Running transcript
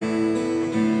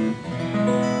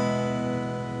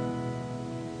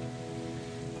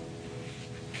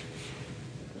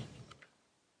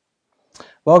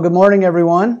Well, good morning,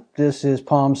 everyone. This is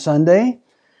Palm Sunday,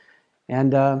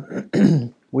 and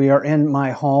we are in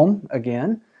my home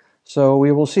again. So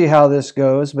we will see how this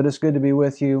goes, but it's good to be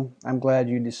with you. I'm glad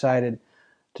you decided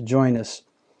to join us.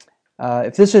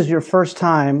 If this is your first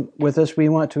time with us, we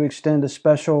want to extend a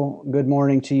special good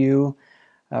morning to you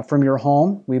from your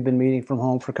home. We've been meeting from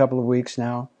home for a couple of weeks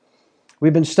now.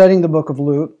 We've been studying the book of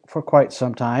Luke for quite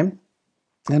some time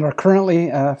and are currently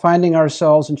finding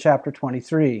ourselves in chapter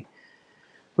 23.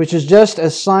 Which is just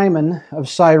as Simon of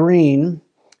Cyrene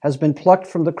has been plucked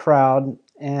from the crowd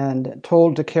and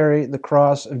told to carry the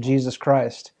cross of Jesus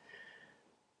Christ.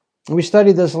 We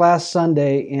studied this last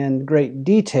Sunday in great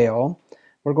detail.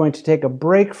 We're going to take a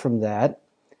break from that.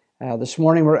 This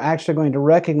morning we're actually going to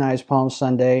recognize Palm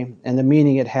Sunday and the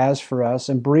meaning it has for us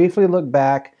and briefly look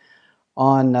back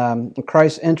on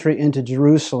Christ's entry into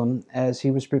Jerusalem as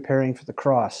he was preparing for the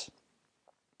cross.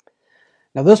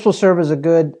 Now, this will serve as a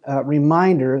good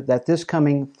reminder that this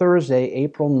coming Thursday,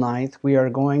 April 9th, we are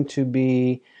going to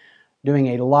be doing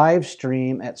a live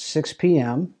stream at 6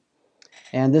 p.m.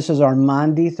 And this is our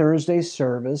Maundy Thursday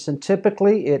service. And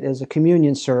typically it is a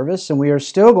communion service, and we are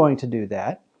still going to do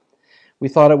that. We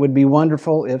thought it would be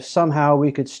wonderful if somehow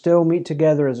we could still meet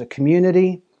together as a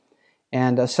community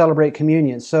and celebrate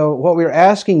communion. So what we're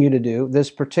asking you to do this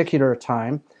particular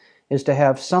time is to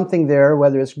have something there,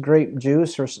 whether it's grape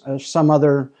juice or some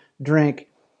other drink,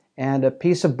 and a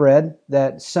piece of bread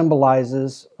that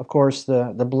symbolizes, of course,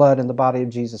 the blood and the body of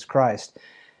Jesus Christ.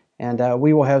 And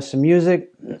we will have some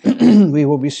music. We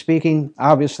will be speaking,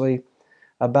 obviously,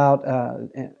 about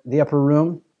the upper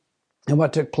room and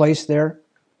what took place there.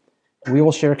 We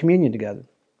will share communion together.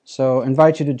 So I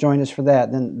invite you to join us for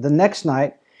that. Then the next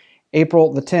night,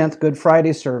 April the 10th, Good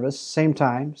Friday service, same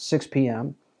time, 6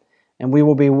 p.m., and we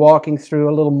will be walking through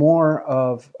a little more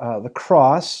of the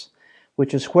cross,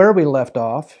 which is where we left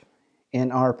off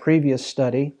in our previous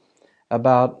study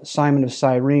about Simon of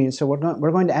Cyrene. So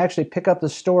we're going to actually pick up the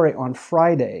story on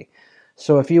Friday.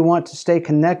 So if you want to stay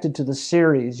connected to the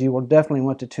series, you will definitely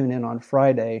want to tune in on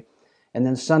Friday. And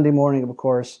then Sunday morning, of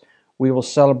course, we will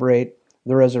celebrate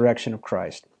the resurrection of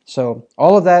Christ. So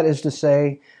all of that is to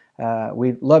say,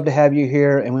 we'd love to have you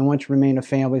here, and we want to remain a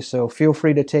family, so feel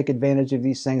free to take advantage of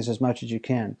these things as much as you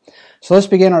can. So let's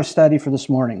begin our study for this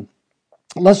morning.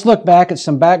 Let's look back at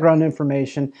some background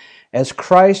information as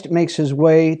Christ makes his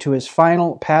way to his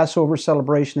final Passover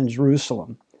celebration in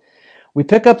Jerusalem. We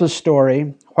pick up the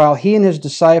story while he and his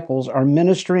disciples are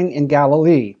ministering in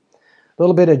Galilee. A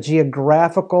little bit of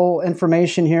geographical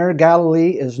information here.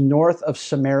 Galilee is north of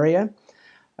Samaria.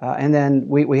 And then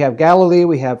we have Galilee,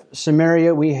 we have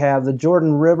Samaria, we have the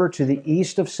Jordan River to the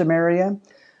east of Samaria.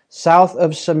 South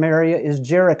of Samaria is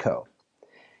Jericho.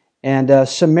 And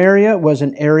Samaria was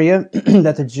an area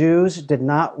that the Jews did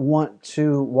not want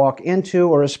to walk into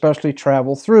or especially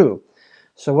travel through.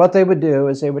 So what they would do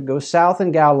is they would go south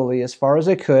in Galilee as far as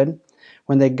they could.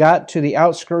 When they got to the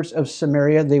outskirts of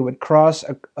Samaria, they would cross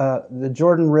the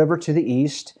Jordan River to the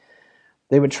east.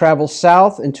 They would travel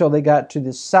south until they got to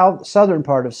the southern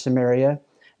part of Samaria.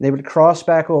 They would cross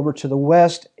back over to the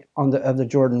west of the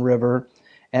Jordan River,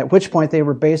 at which point they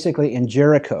were basically in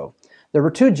Jericho. There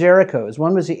were two Jerichos.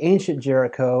 One was the ancient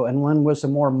Jericho, and one was the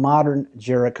more modern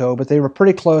Jericho, but they were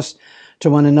pretty close to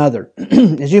one another.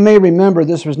 As you may remember,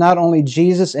 this was not only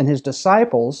Jesus and his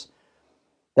disciples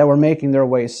that were making their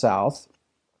way south.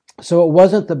 So it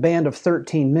wasn't the band of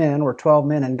 13 men or 12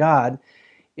 men and God.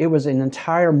 It was an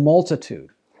entire multitude.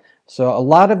 So a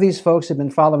lot of these folks have been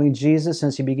following Jesus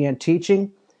since he began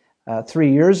teaching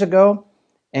 3 years ago.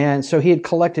 And so he had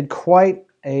collected quite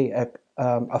a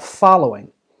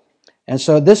following. And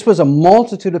so this was a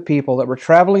multitude of people that were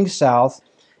traveling south.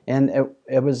 And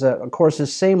it was, of course, the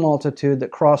same multitude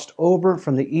that crossed over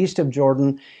from the east of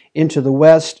Jordan into the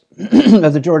west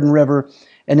of the Jordan River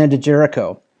and into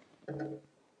Jericho.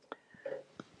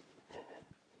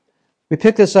 We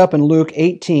pick this up in Luke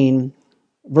 18,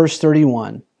 verse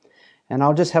 31. And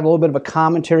I'll just have a little bit of a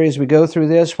commentary as we go through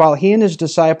this. While he and his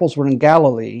disciples were in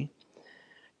Galilee,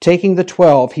 taking the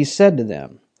 12, he said to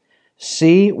them,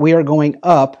 "See, we are going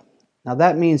up." Now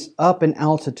that means up in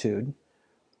altitude,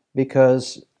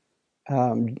 because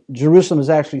Jerusalem is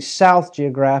actually south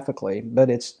geographically, but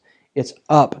it's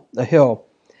up the hill.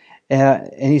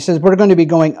 And he says, we're going to be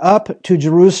going up to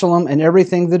Jerusalem, and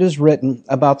everything that is written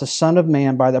about the Son of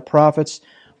Man by the prophets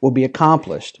will be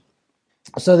accomplished.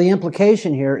 So the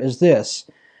implication here is this.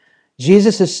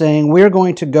 Jesus is saying we're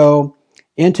going to go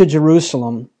into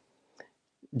Jerusalem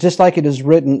just like it is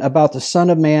written about the Son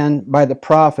of Man by the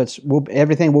prophets,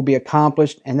 everything will be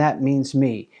accomplished, and that means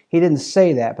me. He didn't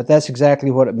say that, but that's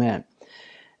exactly what it meant.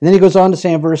 And then he goes on to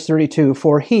say in verse 32,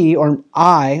 "For he," or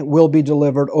I, "will be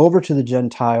delivered over to the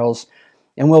Gentiles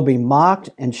and will be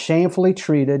mocked and shamefully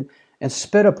treated and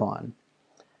spit upon.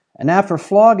 And after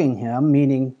flogging him,"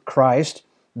 meaning Christ,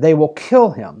 "they will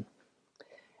kill him.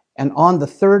 And on the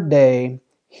third day,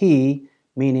 he,"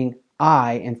 meaning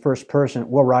I in first person,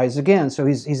 "will rise again." So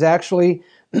he's actually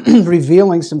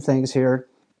revealing some things here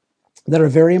that are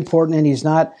very important, and he's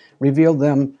not revealed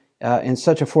them in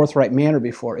such a forthright manner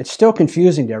before. It's still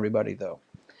confusing to everybody, though.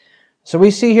 So we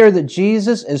see here that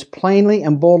Jesus is plainly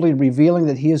and boldly revealing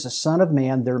that he is the Son of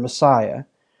Man, their Messiah,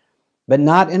 but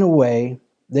not in a way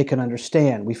they can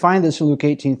understand. We find this in Luke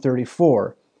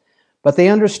 18:34. "But they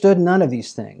understood none of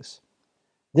these things.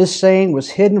 This saying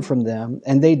was hidden from them,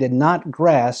 and they did not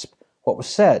grasp what was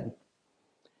said.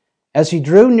 As he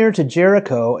drew near to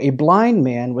Jericho, a blind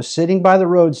man was sitting by the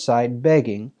roadside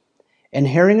begging, and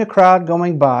hearing a crowd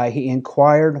going by, he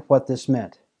inquired what this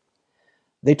meant.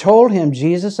 They told him,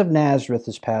 'Jesus of Nazareth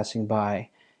is passing by,'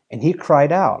 and he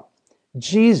cried out,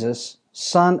 'Jesus,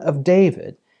 Son of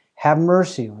David, have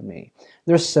mercy on me.'"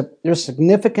 There's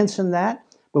significance in that,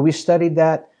 but we studied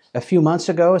that a few months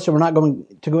ago, so we're not going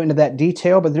to go into that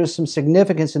detail, but there's some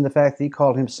significance in the fact that he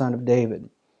called him Son of David.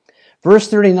 Verse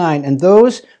 39, "And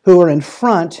those who were in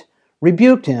front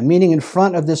rebuked him," meaning in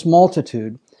front of this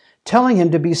multitude, telling him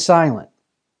to be silent.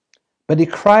 But he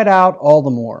cried out all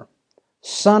the more,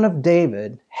 "Son of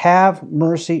David, have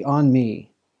mercy on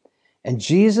me." And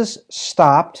Jesus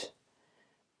stopped.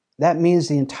 That means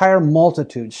the entire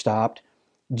multitude stopped.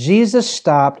 Jesus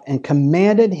stopped and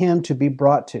commanded him to be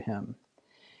brought to him.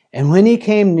 And when he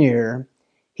came near,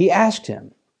 he asked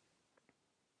him.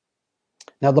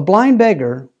 Now, the blind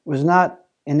beggar was not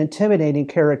an intimidating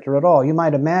character at all. You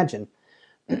might imagine.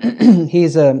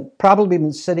 He's probably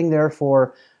been sitting there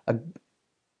for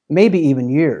maybe even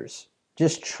years,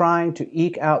 just trying to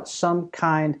eke out some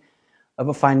kind of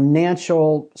a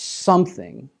financial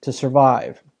something to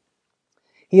survive.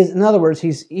 In other words,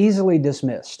 he's easily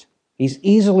dismissed. He's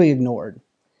easily ignored.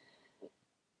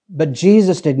 But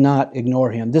Jesus did not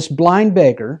ignore him. This blind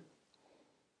beggar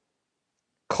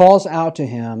calls out to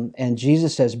him, and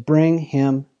Jesus says, "Bring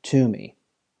him to me."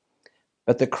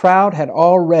 But the crowd had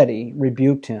already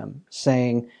rebuked him,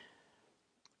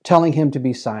 telling him to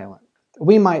be silent.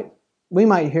 We might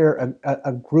hear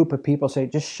a group of people say,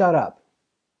 "Just shut up,"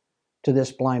 to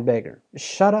this blind beggar. Just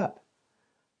shut up.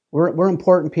 We're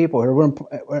important people here.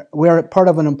 We're part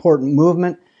of an important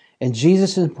movement, and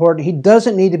Jesus is important. He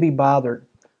doesn't need to be bothered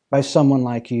by someone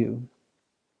like you.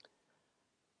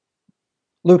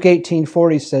 Luke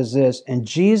 18:40 says this, "And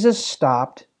Jesus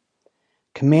stopped,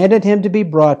 commanded him to be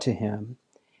brought to him,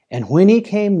 and when he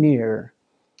came near,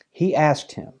 he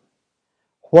asked him,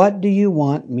 'What do you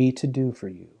want me to do for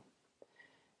you?'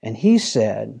 And he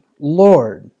said,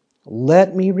 'Lord,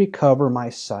 let me recover my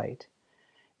sight.'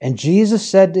 And Jesus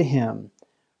said to him,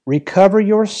 'Recover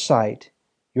your sight,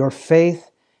 your faith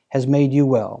has made you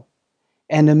well.'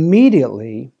 And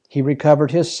immediately he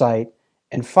recovered his sight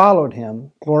and followed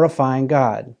him, glorifying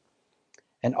God.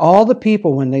 And all the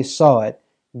people, when they saw it,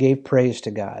 gave praise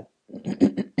to God."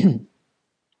 This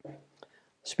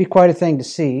would be quite a thing to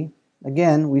see.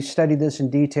 Again, we studied this in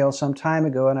detail some time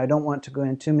ago, and I don't want to go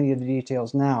into too many of the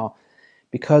details now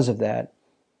because of that.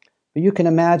 But you can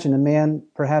imagine a man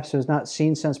perhaps who has not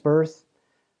seen since birth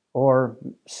or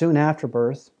soon after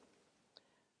birth,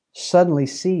 suddenly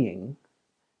seeing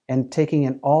and taking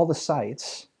in all the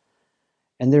sights,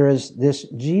 and there is this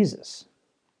Jesus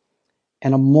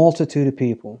and a multitude of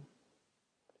people.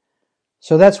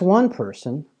 So that's one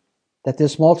person that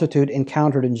this multitude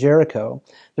encountered in Jericho.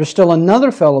 There's still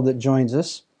another fellow that joins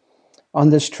us on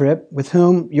this trip with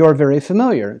whom you're very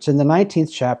familiar. It's in the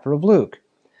 19th chapter of Luke.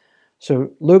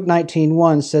 So Luke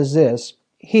 19:1 says this,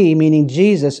 "He," meaning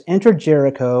Jesus, "entered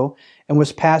Jericho and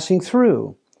was passing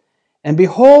through. And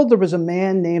behold, there was a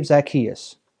man named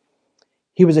Zacchaeus.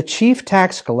 He was a chief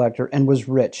tax collector and was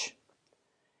rich.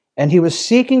 And he was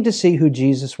seeking to see who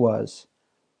Jesus was.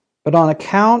 But on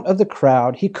account of the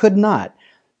crowd, he could not,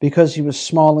 because he was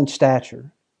small in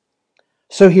stature.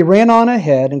 So he ran on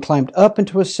ahead and climbed up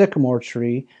into a sycamore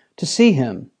tree to see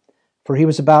him, for he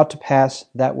was about to pass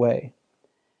that way.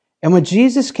 And when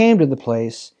Jesus came to the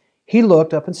place, he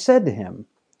looked up and said to him,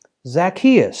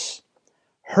 'Zacchaeus,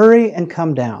 hurry and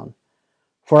come down,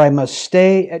 for I must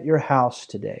stay at your house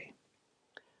today.'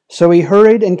 So he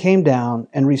hurried and came down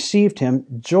and received him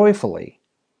joyfully.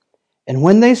 And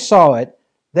when they saw it,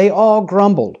 they all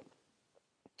grumbled,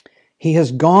 'He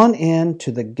has gone in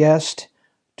to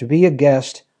be a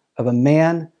guest of a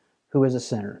man who is a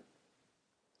sinner.'"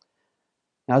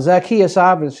 Now Zacchaeus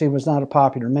obviously was not a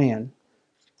popular man.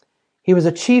 He was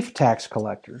a chief tax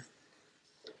collector.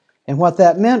 And what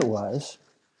that meant was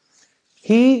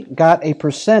he got a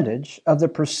percentage of the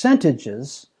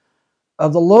percentages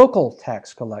of the local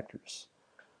tax collectors.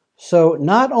 So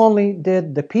not only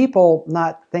did the people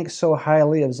not think so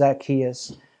highly of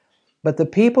Zacchaeus, but the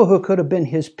people who could have been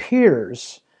his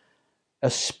peers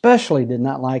especially did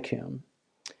not like him.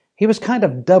 He was kind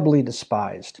of doubly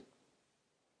despised.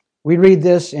 We read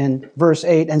this in verse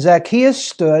 8, "And Zacchaeus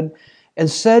stood and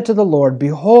said to the Lord,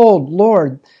 Behold,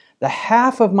 Lord, the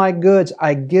half of my goods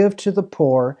I give to the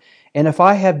poor, and if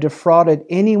I have defrauded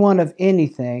anyone of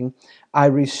anything, I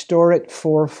restore it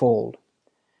fourfold."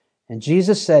 And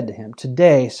Jesus said to him,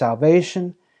 "Today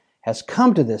salvation has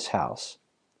come to this house,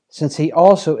 since he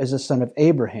also is a son of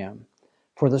Abraham.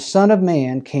 For the Son of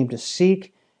Man came to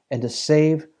seek and to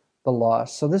save the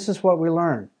lost." So this is what we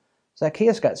learn.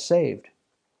 Zacchaeus got saved.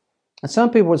 And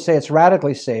some people would say it's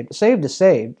radically saved. Saved is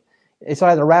saved. It's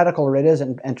either radical or it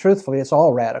isn't, and truthfully, it's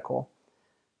all radical.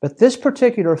 But this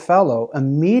particular fellow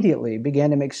immediately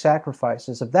began to make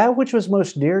sacrifices of that which was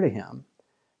most dear to him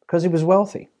because he was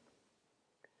wealthy.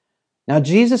 Now,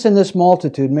 Jesus and this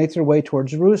multitude make their way toward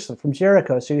Jerusalem from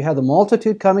Jericho. So you have the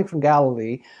multitude coming from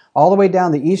Galilee all the way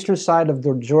down the eastern side of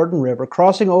the Jordan River,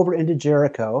 crossing over into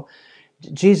Jericho.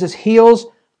 Jesus heals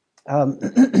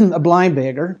a blind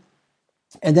beggar,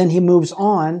 and then he moves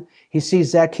on. He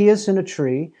sees Zacchaeus in a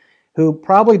tree, who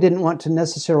probably didn't want to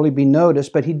necessarily be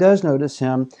noticed, but he does notice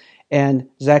him, and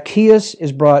Zacchaeus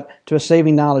is brought to a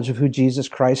saving knowledge of who Jesus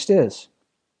Christ is.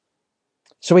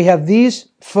 So we have these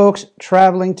folks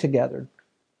traveling together.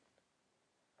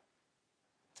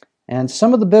 And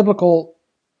some of the biblical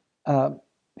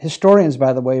historians,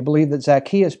 by the way, believe that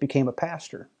Zacchaeus became a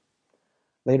pastor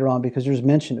later on because there's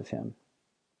mention of him.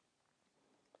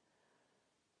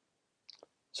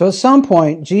 So at some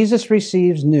point, Jesus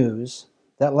receives news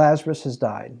that Lazarus has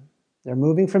died. They're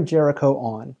moving from Jericho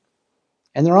on,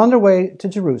 and they're on their way to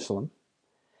Jerusalem.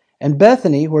 And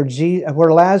Bethany, where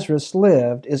Lazarus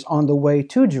lived, is on the way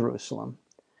to Jerusalem.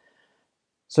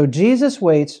 So Jesus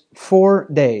waits 4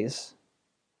 days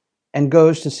and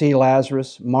goes to see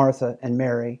Lazarus, Martha, and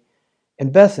Mary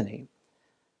in Bethany.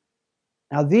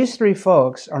 Now, these three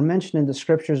folks are mentioned in the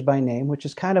scriptures by name, which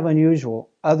is kind of unusual,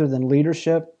 other than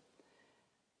leadership.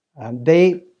 I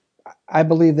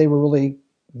believe they were really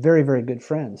very, very good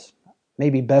friends,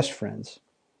 maybe best friends.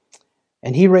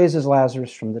 And he raises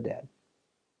Lazarus from the dead.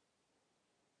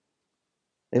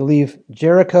 They leave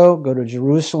Jericho, go to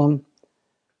Jerusalem.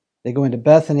 They go into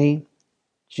Bethany.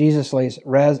 Jesus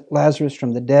raised Lazarus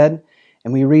from the dead.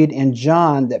 And we read in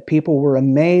John that people were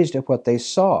amazed at what they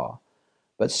saw.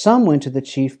 But some went to the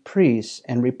chief priests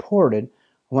and reported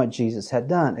what Jesus had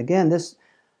done. Again,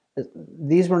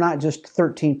 these were not just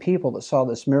 13 people that saw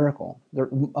this miracle.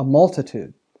 A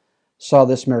multitude saw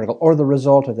this miracle, or the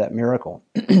result of that miracle.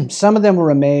 Some of them were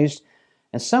amazed,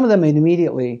 and some of them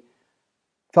immediately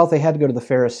felt they had to go to the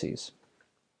Pharisees.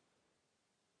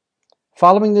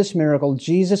 Following this miracle,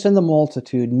 Jesus and the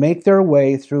multitude make their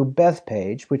way through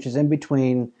Bethpage, which is in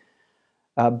between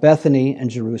Bethany and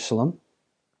Jerusalem.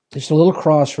 Just a little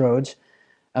crossroads,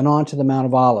 and on to the Mount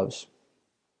of Olives.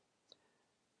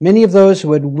 Many of those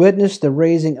who had witnessed the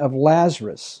raising of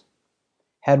Lazarus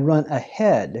had run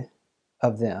ahead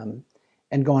of them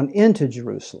and gone into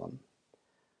Jerusalem.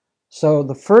 So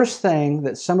the first thing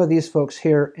that some of these folks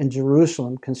hear in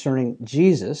Jerusalem concerning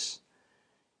Jesus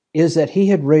is that he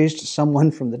had raised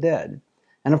someone from the dead.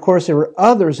 And of course, there were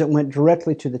others that went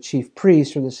directly to the chief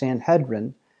priest or the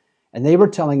Sanhedrin, and they were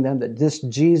telling them that this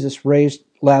Jesus raised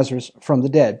Lazarus from the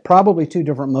dead. Probably two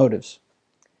different motives.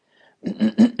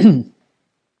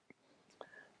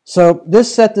 So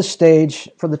this set the stage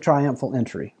for the triumphal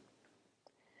entry.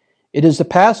 It is the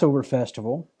Passover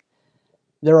festival.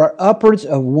 There are upwards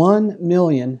of 1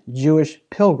 million Jewish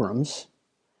pilgrims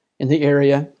in the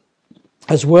area,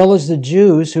 as well as the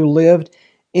Jews who lived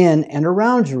in and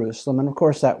around Jerusalem, and of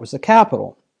course that was the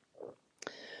capital.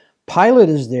 Pilate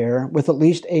is there with at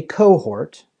least a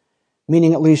cohort,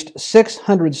 meaning at least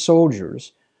 600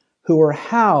 soldiers, who are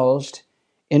housed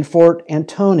in Fort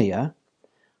Antonia,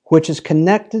 which is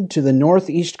connected to the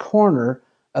northeast corner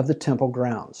of the temple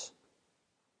grounds.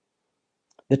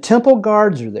 The temple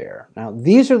guards are there. Now,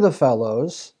 these are the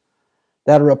fellows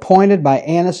that are appointed by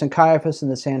Annas and Caiaphas and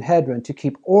the Sanhedrin to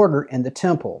keep order in the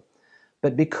temple.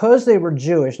 But because they were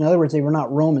Jewish, in other words, they were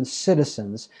not Roman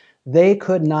citizens, they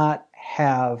could not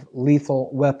have lethal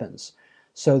weapons.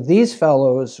 So these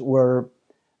fellows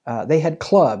they had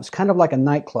clubs, kind of like a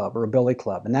nightclub or a billy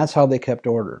club, and that's how they kept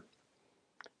order.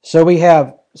 So we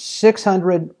have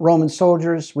 600 Roman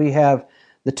soldiers. We have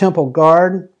the temple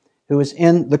guard, who is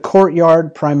in the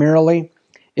courtyard primarily,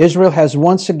 Israel has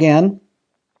once again,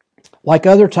 like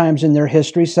other times in their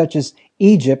history, such as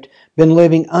Egypt, been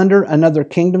living under another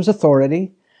kingdom's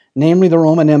authority, namely the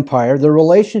Roman Empire. The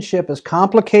relationship is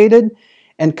complicated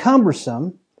and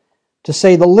cumbersome, to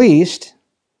say the least,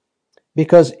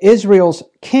 because Israel's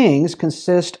kings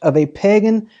consist of a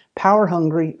pagan,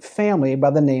 power-hungry family by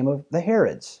the name of the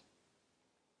Herods.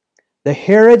 The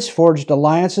Herods forged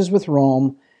alliances with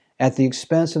Rome at the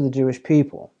expense of the Jewish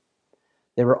people.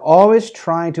 They were always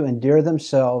trying to endear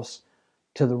themselves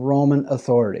to the Roman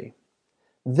authority.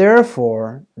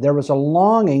 Therefore, there was a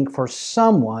longing for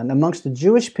someone amongst the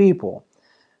Jewish people.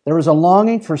 There was a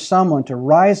longing for someone to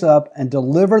rise up and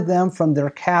deliver them from their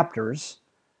captors,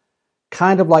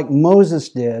 kind of like Moses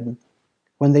did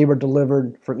when they were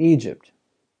delivered from Egypt.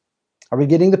 Are we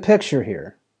getting the picture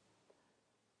here?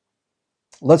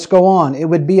 Let's go on. It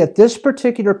would be at this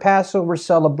particular Passover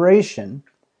celebration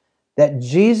that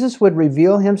Jesus would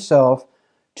reveal himself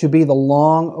to be the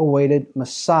long-awaited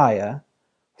Messiah,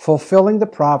 fulfilling the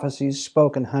prophecies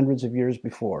spoken hundreds of years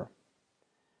before.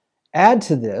 Add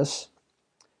to this,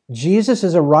 Jesus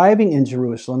is arriving in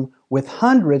Jerusalem with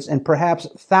hundreds and perhaps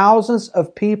thousands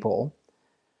of people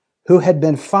who had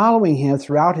been following him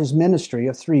throughout his ministry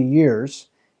of 3 years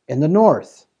in the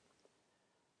north.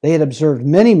 They had observed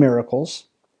many miracles,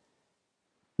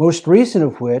 most recent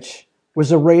of which was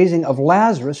the raising of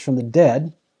Lazarus from the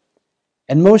dead,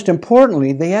 and most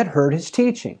importantly, they had heard his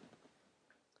teaching.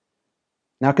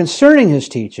 Now, concerning his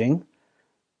teaching,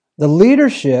 the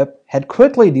leadership had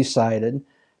quickly decided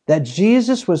that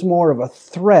Jesus was more of a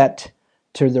threat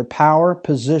to their power,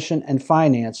 position, and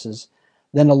finances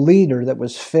than a leader that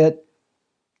was fit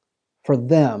for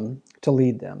them to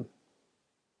lead them.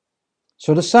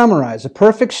 So to summarize, a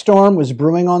perfect storm was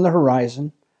brewing on the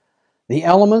horizon. The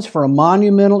elements for a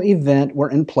monumental event were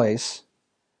in place.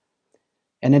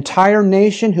 An entire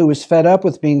nation who was fed up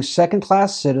with being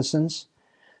second-class citizens.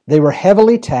 They were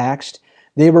heavily taxed.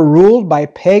 They were ruled by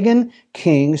pagan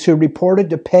kings who reported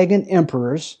to pagan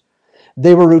emperors.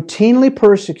 They were routinely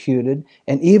persecuted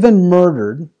and even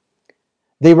murdered.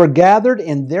 They were gathered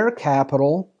in their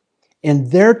capital, in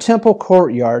their temple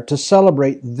courtyard, to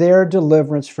celebrate their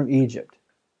deliverance from Egypt.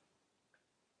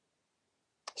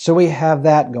 So we have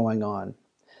that going on.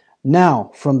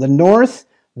 Now, from the north,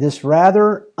 this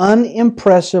rather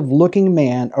unimpressive-looking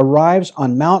man arrives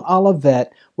on Mount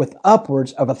Olivet with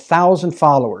upwards of 1,000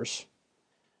 followers.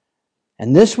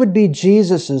 And this would be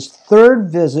Jesus'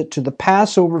 third visit to the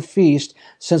Passover feast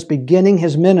since beginning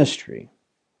his ministry.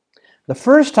 The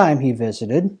first time he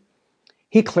visited,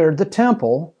 he cleared the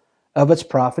temple of its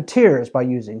profiteers by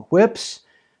using whips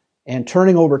and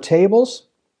turning over tables.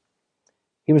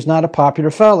 He was not a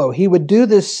popular fellow. He would do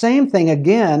this same thing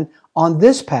again on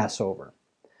this Passover.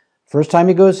 First time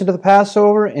he goes into the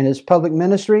Passover in his public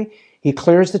ministry, he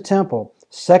clears the temple.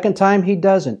 Second time he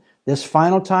doesn't. This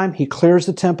final time he clears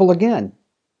the temple again.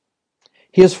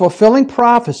 He is fulfilling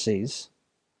prophecies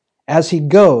as he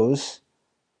goes,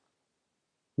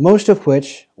 most of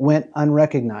which went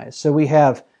unrecognized. So we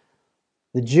have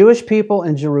the Jewish people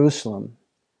in Jerusalem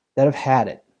that have had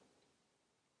it.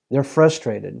 They're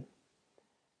frustrated.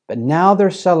 But now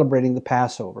they're celebrating the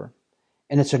Passover.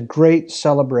 And it's a great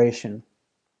celebration.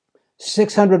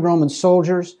 600 Roman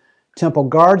soldiers, temple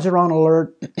guards are on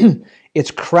alert.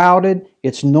 It's crowded,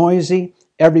 it's noisy,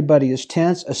 everybody is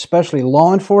tense, especially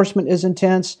law enforcement is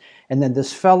intense. And then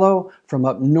this fellow from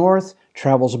up north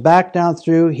travels back down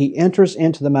through. He enters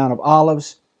into the Mount of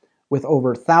Olives with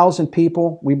over 1,000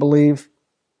 people, we believe.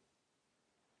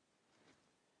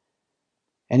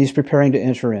 And he's preparing to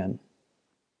enter in.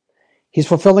 He's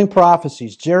fulfilling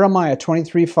prophecies. Jeremiah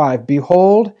 23:5,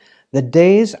 "Behold, the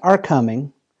days are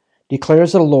coming,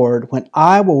 declares the Lord, when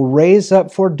I will raise up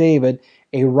for David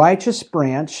a righteous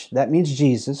branch," that means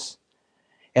Jesus,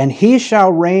 "and he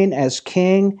shall reign as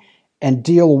king and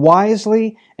deal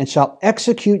wisely and shall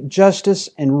execute justice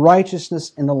and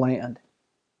righteousness in the land."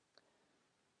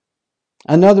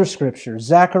 Another scripture,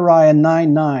 Zechariah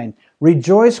 9:9,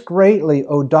 "Rejoice greatly,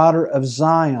 O daughter of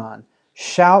Zion.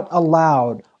 Shout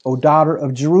aloud, O daughter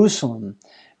of Jerusalem.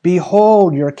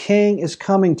 Behold, your king is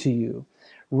coming to you.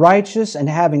 Righteous and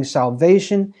having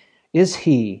salvation is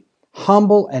he,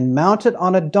 humble and mounted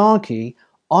on a donkey,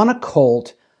 on a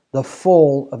colt, the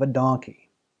foal of a donkey."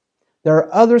 There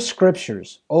are other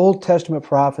scriptures, Old Testament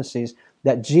prophecies,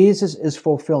 that Jesus is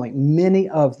fulfilling, many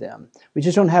of them. We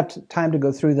just don't have time to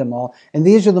go through them all, and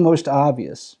these are the most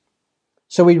obvious.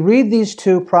 So we read these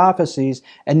two prophecies,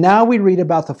 and now we read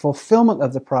about the fulfillment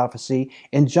of the prophecy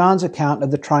in John's account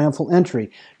of the triumphal entry.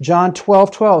 John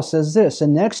 12:12 says this,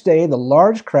 "And next day the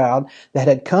large crowd that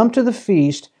had come to the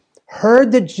feast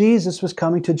heard that Jesus was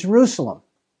coming to Jerusalem."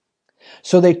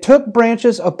 So they took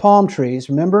branches of palm trees.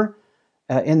 Remember,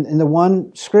 in the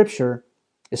one scripture,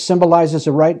 it symbolizes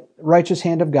the righteous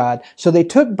hand of God. So they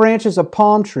took branches of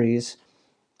palm trees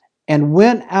and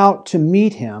went out to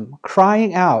meet him,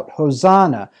 crying out,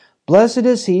 Hosanna! Blessed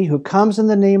is he who comes in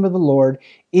the name of the Lord,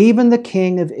 even the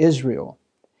King of Israel.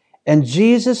 And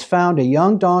Jesus found a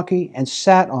young donkey and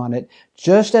sat on it,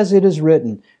 just as it is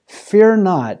written, Fear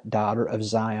not, daughter of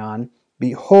Zion.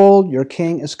 Behold, your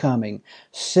king is coming,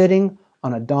 sitting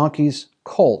on a donkey's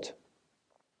colt.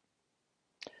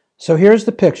 So here's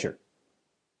the picture.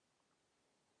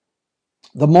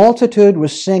 The multitude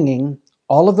was singing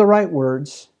all of the right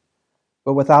words,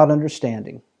 but without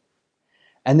understanding.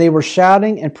 And they were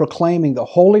shouting and proclaiming the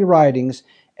holy writings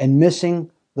and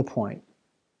missing the point.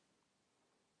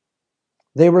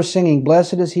 They were singing,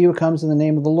 Blessed is he who comes in the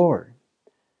name of the Lord.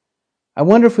 I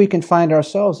wonder if we can find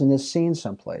ourselves in this scene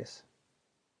someplace.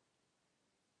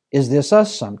 Is this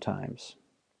us sometimes?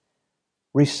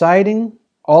 Reciting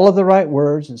all of the right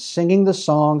words and singing the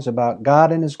songs about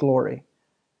God and his glory,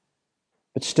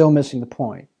 but still missing the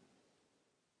point.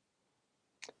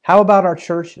 How about our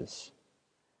churches?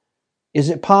 Is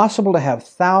it possible to have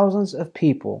thousands of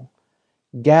people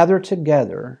gather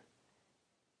together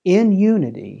in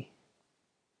unity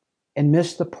and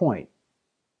miss the point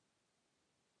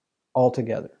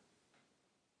altogether?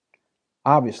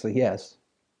 Obviously, yes.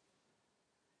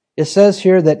 It says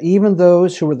here that even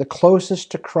those who were the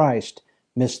closest to Christ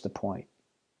missed the point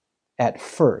at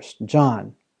first.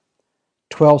 John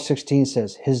 12:16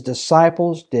 says, His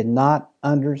disciples did not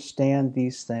understand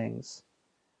these things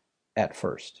at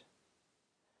first.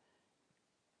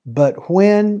 But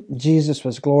when Jesus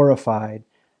was glorified,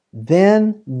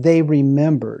 then they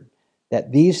remembered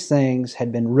that these things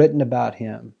had been written about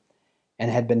him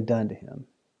and had been done to him.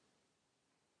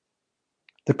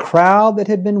 The crowd that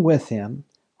had been with him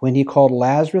when he called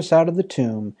Lazarus out of the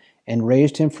tomb and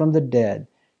raised him from the dead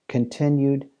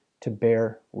continued to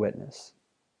bear witness.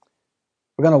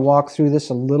 We're going to walk through this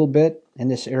a little bit in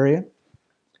this area.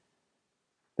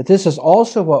 But this is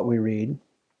also what we read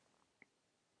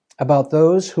about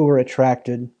those who were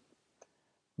attracted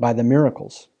by the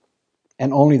miracles,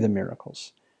 and only the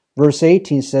miracles. Verse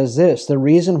 18 says this, the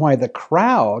reason why the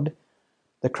crowd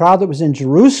that was in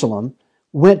Jerusalem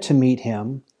went to meet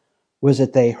him was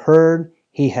that they heard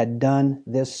he had done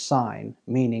this sign,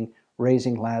 meaning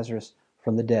raising Lazarus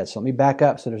from the dead. So let me back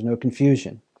up so there's no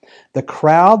confusion. The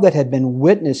crowd that had been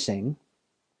witnessed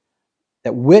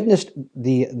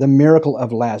the miracle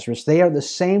of Lazarus, they are the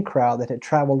same crowd that had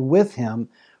traveled with him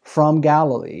from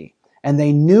Galilee, and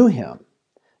they knew him.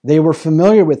 They were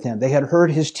familiar with him. They had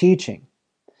heard his teaching.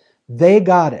 They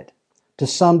got it to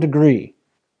some degree.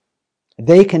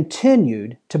 They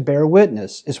continued to bear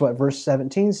witness, is what verse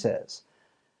 17 says.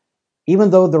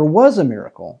 Even though there was a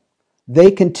miracle,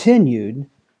 they continued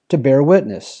to bear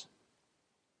witness.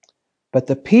 But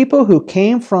the people who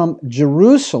came from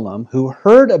Jerusalem, who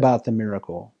heard about the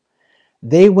miracle,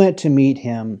 they went to meet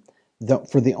him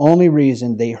for the only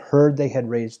reason they heard he had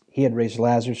raised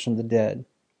Lazarus from the dead.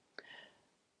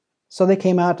 So they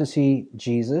came out to see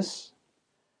Jesus.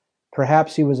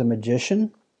 Perhaps he was a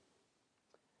magician.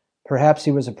 Perhaps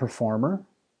he was a performer,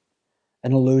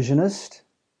 an illusionist.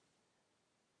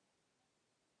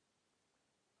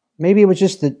 Maybe it was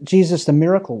just Jesus the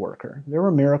miracle worker. There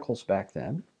were miracles back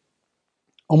then.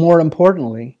 Or more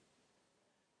importantly,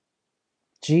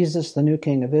 Jesus the new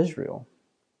King of Israel.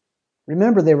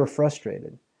 Remember, they were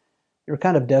frustrated. They were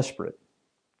kind of desperate.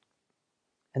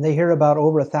 And they hear about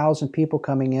over 1,000 people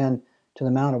coming in to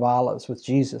the Mount of Olives with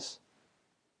Jesus.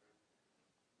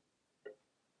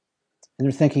 And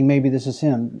they're thinking, maybe this is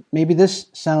him. Maybe this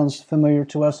sounds familiar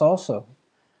to us also.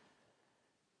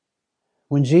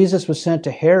 When Jesus was sent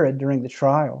to Herod during the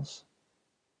trials,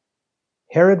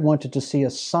 Herod wanted to see a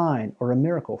sign or a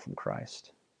miracle from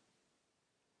Christ.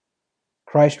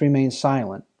 Christ remained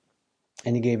silent,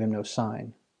 and he gave him no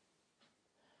sign.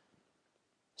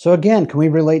 So again, can we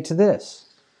relate to this?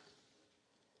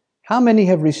 How many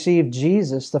have received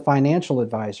Jesus, the financial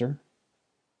advisor,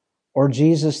 or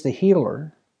Jesus, the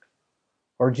healer,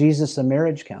 or Jesus, the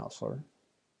marriage counselor,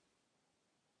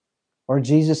 or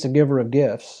Jesus, the giver of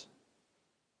gifts?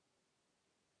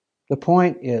 The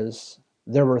point is,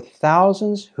 there were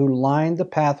thousands who lined the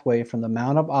pathway from the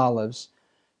Mount of Olives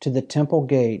to the temple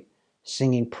gate,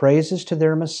 singing praises to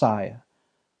their Messiah,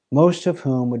 most of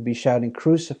whom would be shouting,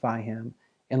 "Crucify him,"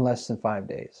 in less than 5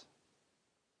 days.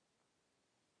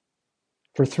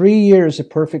 For 3 years, a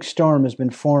perfect storm has been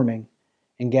forming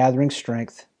and gathering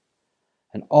strength,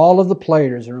 and all of the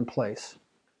players are in place,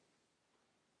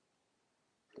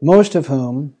 most of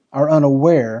whom are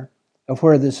unaware of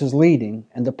where this is leading,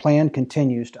 and the plan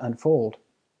continues to unfold.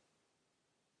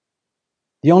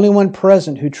 The only one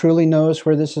present who truly knows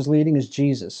where this is leading is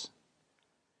Jesus,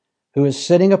 who is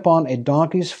sitting upon a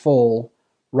donkey's foal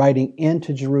riding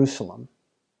into Jerusalem,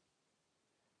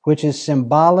 which is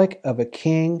symbolic of a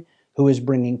king who is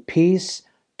bringing peace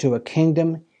to a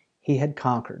kingdom he had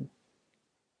conquered.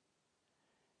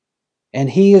 And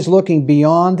he is looking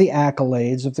beyond the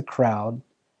accolades of the crowd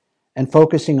and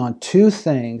focusing on two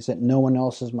things that no one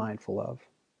else is mindful of.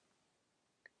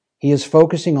 He is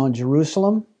focusing on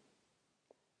Jerusalem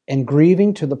and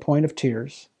grieving to the point of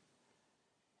tears,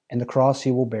 and the cross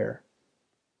he will bear.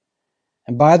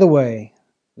 And by the way,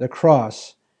 the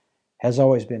cross has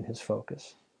always been his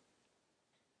focus.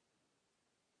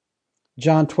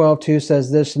 John 12:2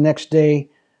 says this, next day,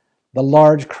 the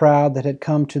large crowd that had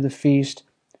come to the feast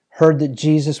heard that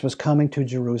Jesus was coming to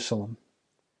Jerusalem.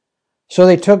 So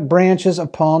they took branches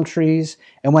of palm trees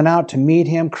and went out to meet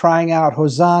him, crying out,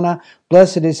 Hosanna,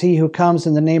 blessed is he who comes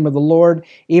in the name of the Lord,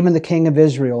 even the King of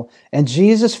Israel. And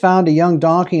Jesus found a young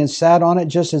donkey and sat on it,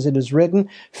 just as it is written,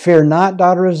 Fear not,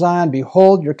 daughter of Zion,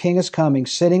 behold, your king is coming,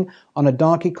 sitting on a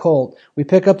donkey colt. We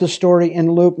pick up the story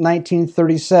in Luke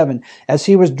 19:37. As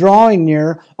he was drawing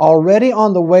near, already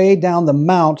on the way down the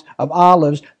Mount of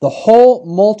Olives, the whole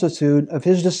multitude of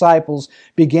his disciples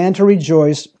began to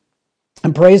rejoice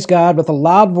and praise God with a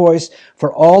loud voice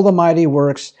for all the mighty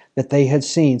works that they had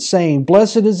seen, saying,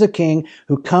 Blessed is the King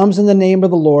who comes in the name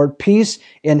of the Lord, peace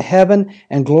in heaven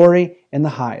and glory in the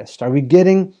highest. Are we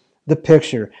getting the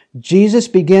picture? Jesus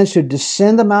begins to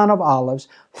descend the Mount of Olives,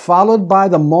 followed by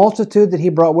the multitude that he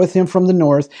brought with him from the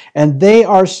north, and they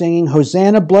are singing,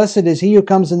 Hosanna, blessed is he who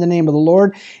comes in the name of the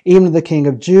Lord, even the King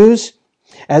of Jews.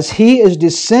 As he is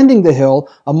descending the hill,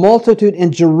 a multitude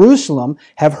in Jerusalem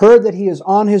have heard that he is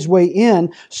on his way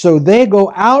in, so they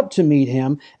go out to meet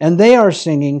him, and they are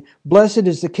singing, Blessed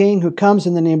is the King who comes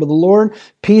in the name of the Lord,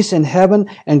 peace in heaven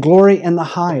and glory in the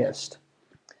highest.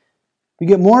 We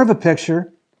get more of a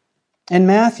picture in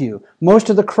Matthew. Most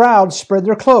of the crowd spread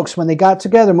their cloaks. When they got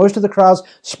together, most of the crowds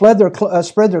spread their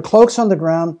cloaks on the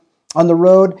ground, on the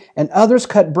road, and others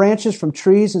cut branches from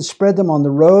trees and spread them on the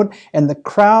road. And the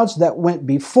crowds that went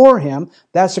before him,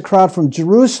 that's the crowd from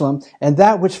Jerusalem, and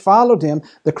that which followed him,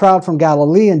 the crowd from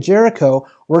Galilee and Jericho,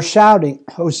 were shouting,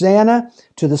 Hosanna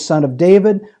to the Son of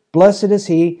David. Blessed is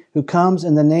he who comes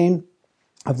in the name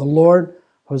of the Lord.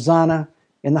 Hosanna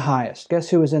in the highest. Guess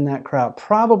who was in that crowd?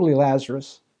 Probably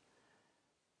Lazarus,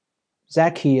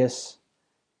 Zacchaeus,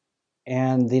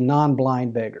 and the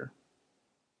non-blind beggar.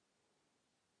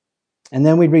 And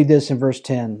then we read this in verse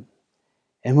 10.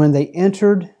 And when they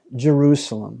entered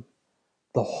Jerusalem,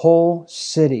 the whole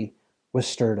city was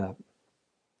stirred up.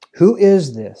 Who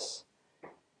is this?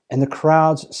 And the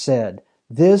crowds said,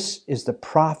 This is the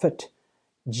prophet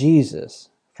Jesus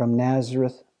from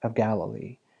Nazareth of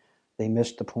Galilee. They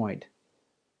missed the point.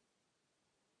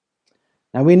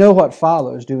 Now we know what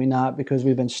follows, do we not? Because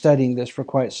we've been studying this for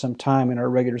quite some time in our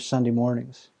regular Sunday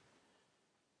mornings.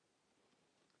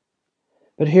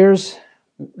 But here's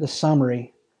the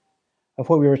summary of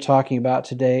what we were talking about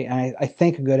today, and I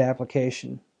think a good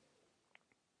application.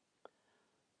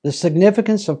 The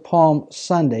significance of Palm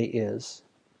Sunday is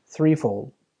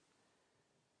threefold.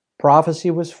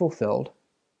 Prophecy was fulfilled.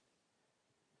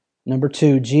 Number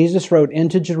two, Jesus rode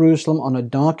into Jerusalem on a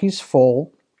donkey's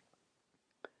foal,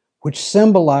 which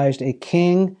symbolized a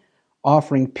king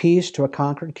offering peace to a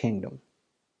conquered kingdom.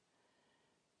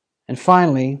 And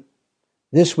finally,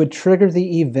 this would trigger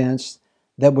the events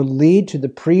that would lead to the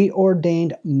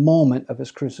preordained moment of his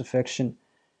crucifixion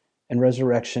and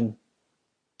resurrection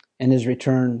and his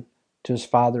return to his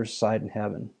Father's side in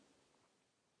heaven.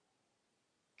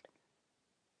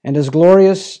 And as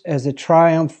glorious as the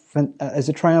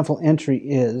triumphal entry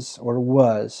is, or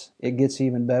was, it gets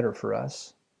even better for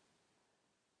us.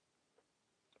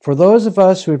 For those of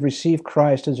us who have received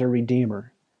Christ as our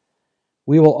Redeemer,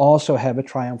 we will also have a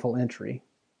triumphal entry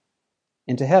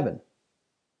into heaven.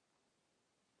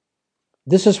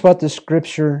 This is what the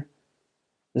scriptures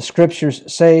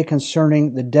say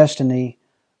concerning the destiny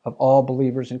of all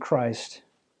believers in Christ.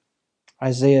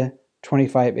 Isaiah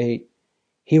 25:8.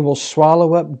 He will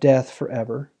swallow up death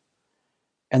forever,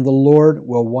 and the Lord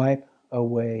will wipe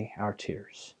away our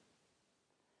tears.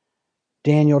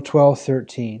 Daniel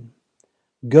 12:13.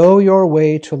 Go your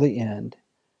way till the end,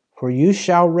 for you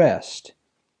shall rest,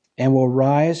 and will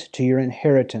rise to your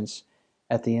inheritance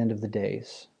at the end of the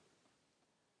days.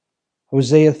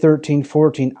 Hosea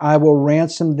 13:14. I will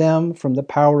ransom them from the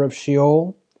power of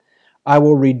Sheol. I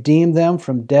will redeem them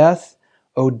from death.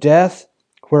 O death,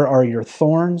 where are your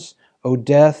thorns? O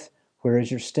death, where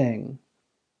is your sting?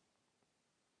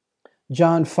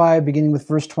 John 5, beginning with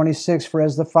verse 26, for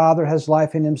as the Father has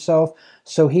life in himself,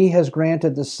 so he has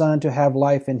granted the Son to have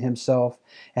life in himself,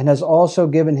 and has also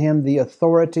given him the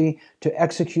authority to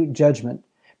execute judgment,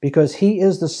 because he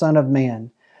is the Son of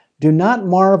Man. Do not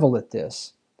marvel at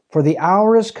this, for the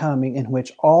hour is coming in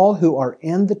which all who are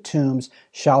in the tombs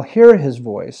shall hear his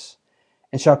voice,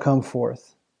 and shall come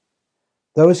forth.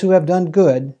 Those who have done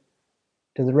good,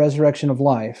 to the resurrection of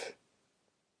life,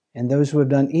 and those who have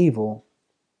done evil,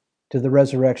 to the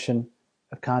resurrection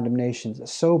of condemnation. It's a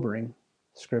sobering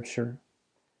scripture.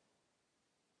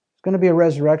 It's going to be a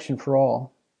resurrection for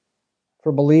all.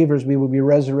 For believers, we will be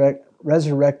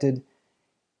resurrected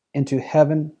into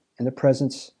heaven in the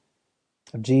presence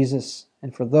of Jesus.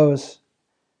 And for those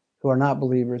who are not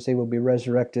believers, they will be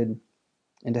resurrected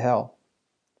into hell.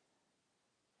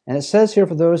 And it says here,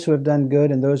 for those who have done good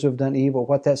and those who have done evil,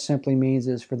 what that simply means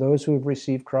is for those who have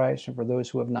received Christ and for those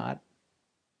who have not.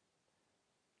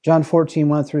 John 14,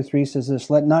 1-3 says this,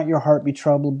 let not your heart be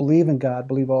troubled. Believe in God.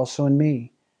 Believe also in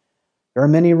me. There are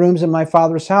many rooms in my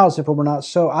Father's house. If it were not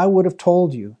so, I would have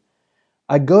told you.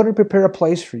 I go to prepare a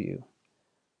place for you.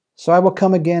 So I will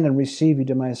come again and receive you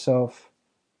to myself,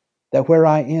 that where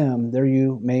I am, there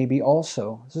you may be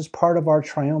also. This is part of our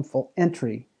triumphant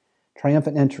entry.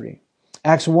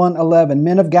 Acts 1:11,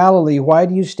 men of Galilee, why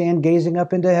do you stand gazing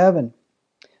up into heaven?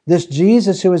 This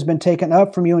Jesus who has been taken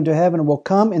up from you into heaven will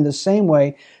come in the same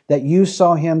way that you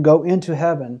saw him go into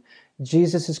heaven.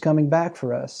 Jesus is coming back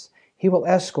for us. He will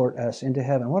escort us into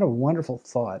heaven. What a wonderful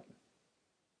thought.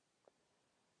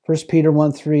 1 Peter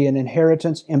 1:3, an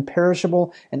inheritance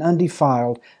imperishable and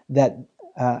undefiled,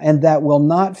 and that will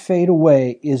not fade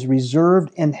away, is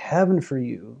reserved in heaven for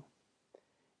you.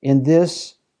 In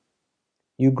this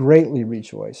you greatly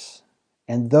rejoice.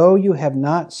 And though you have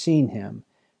not seen him,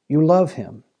 you love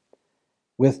him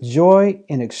with joy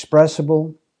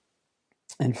inexpressible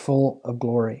and full of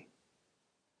glory.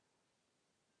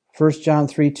 1 John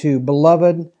 3:2,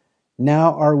 beloved,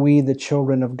 now are we the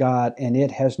children of God, and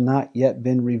it has not yet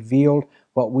been revealed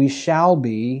what we shall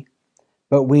be,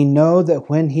 but we know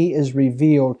that when he is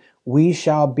revealed, we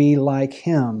shall be like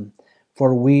him,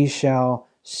 for we shall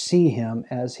see him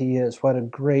as he is. What a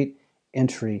great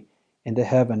entry into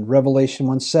heaven. Revelation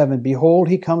 1:7, behold,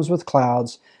 he comes with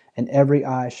clouds, and every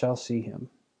eye shall see him.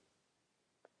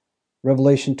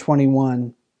 Revelation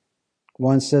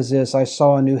 21:1 says this, I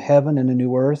saw a new heaven and a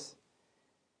new earth.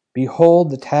 Behold,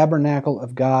 the tabernacle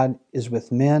of God is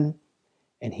with men,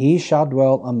 and he shall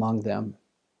dwell among them,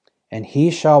 and he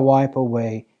shall wipe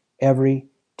away every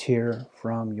tear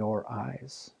from your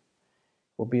eyes.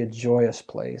 It will be a joyous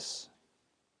place.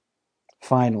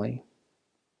 Finally,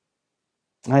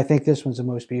 and I think this one's the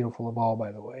most beautiful of all,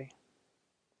 by the way.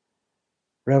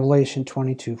 Revelation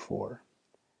 22:4.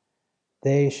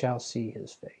 They shall see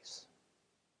his face.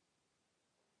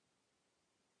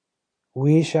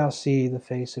 We shall see the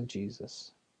face of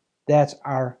Jesus. That's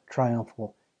our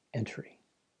triumphal entry.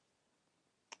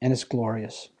 And it's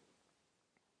glorious.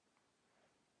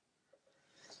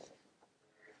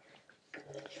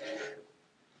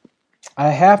 I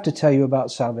have to tell you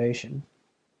about salvation.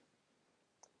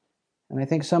 And I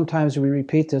think sometimes we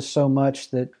repeat this so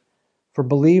much that for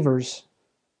believers,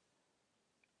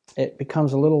 it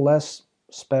becomes a little less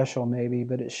special maybe,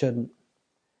 but it shouldn't.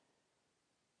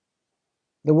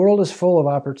 The world is full of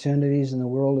opportunities and the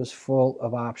world is full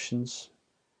of options.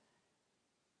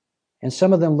 And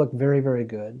some of them look very, very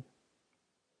good.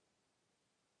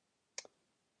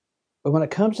 But when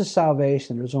it comes to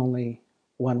salvation, there's only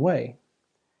one way,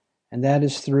 and that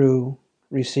is through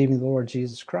receiving the Lord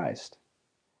Jesus Christ.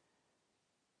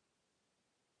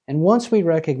 And once we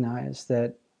recognize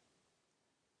that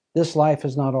this life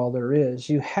is not all there is,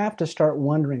 you have to start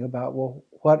wondering about, well,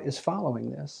 what is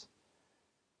following this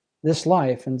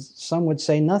life? And some would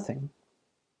say nothing.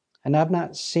 And I've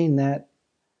not seen that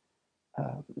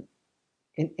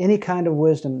in any kind of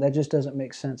wisdom. That just doesn't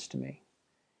make sense to me.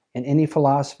 In any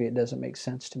philosophy, it doesn't make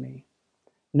sense to me.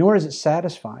 Nor is it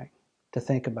satisfying to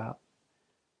think about.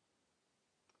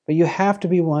 But you have to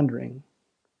be wondering,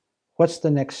 what's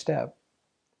the next step?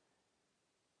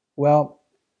 Well,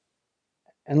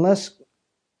 unless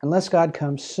God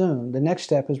comes soon, the next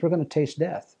step is we're going to taste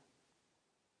death.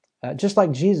 Just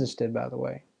like Jesus did, by the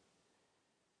way.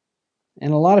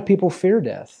 And a lot of people fear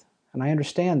death, and I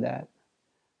understand that.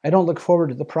 I don't look forward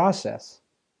to the process,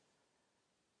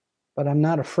 but I'm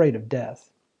not afraid of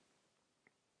death.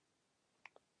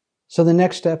 So the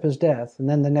next step is death, and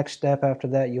then the next step after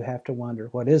that, you have to wonder,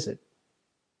 what is it?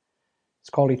 It's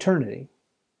called eternity.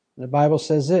 The Bible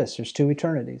says this, there's two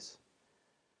eternities.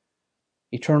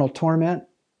 Eternal torment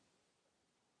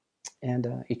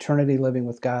and eternity living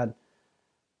with God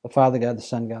the Father God, the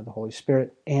Son God, the Holy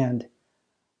Spirit, and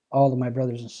all of my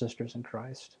brothers and sisters in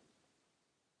Christ.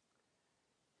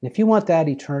 And if you want that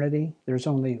eternity, there's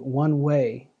only one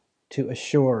way to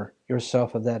assure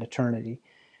yourself of that eternity,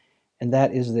 and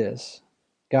that is this.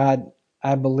 God,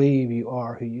 I believe you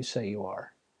are who you say you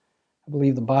are. I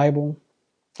believe the Bible.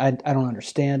 I don't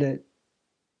understand it.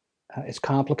 It's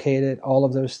complicated, all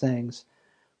of those things.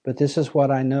 But this is what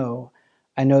I know.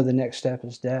 I know the next step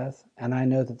is death, and I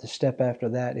know that the step after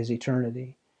that is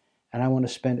eternity, and I want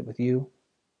to spend it with you.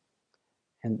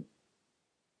 And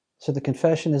so the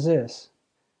confession is this.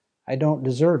 I don't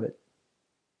deserve it,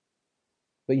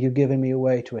 but you've given me a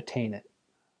way to attain it.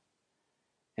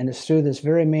 And it's through this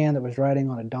very man that was riding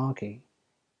on a donkey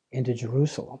into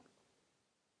Jerusalem.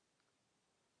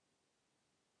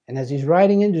 And as he's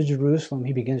riding into Jerusalem,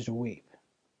 he begins to weep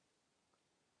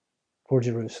for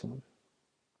Jerusalem.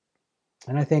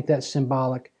 And I think that's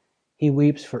symbolic. He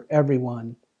weeps for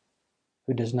everyone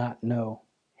who does not know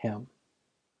him.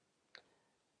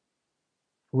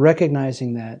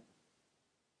 Recognizing that,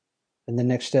 and the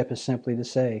next step is simply to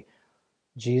say,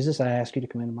 Jesus, I ask you to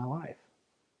come into my life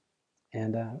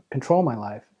and control my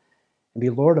life and be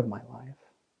Lord of my life.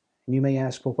 And you may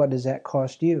ask, well, what does that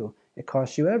cost you? It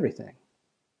costs you everything.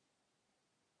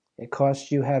 It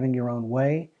costs you having your own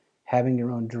way, having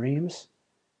your own dreams,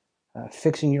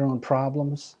 fixing your own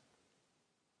problems.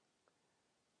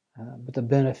 But the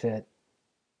benefit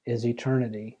is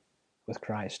eternity with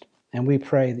Christ. And we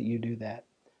pray that you do that.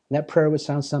 And that prayer would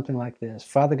sound something like this.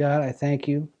 Father God, I thank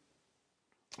you.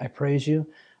 I praise you.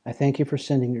 I thank you for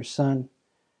sending your Son.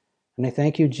 And I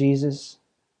thank you, Jesus,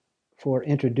 for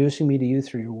introducing me to you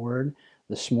through your word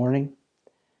this morning.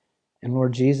 And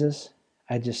Lord Jesus,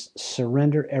 I just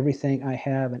surrender everything I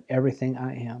have and everything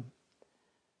I am.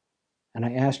 And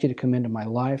I ask you to come into my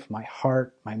life, my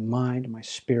heart, my mind, my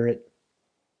spirit,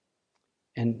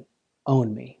 and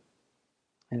own me.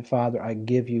 And Father, I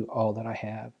give you all that I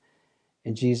have.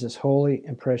 In Jesus' holy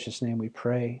and precious name we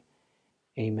pray.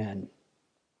 Amen.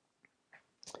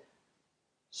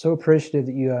 So appreciative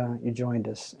that you joined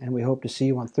us. And we hope to see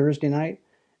you on Thursday night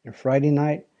and Friday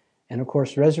night. And of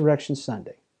course, Resurrection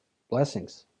Sunday.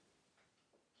 Blessings.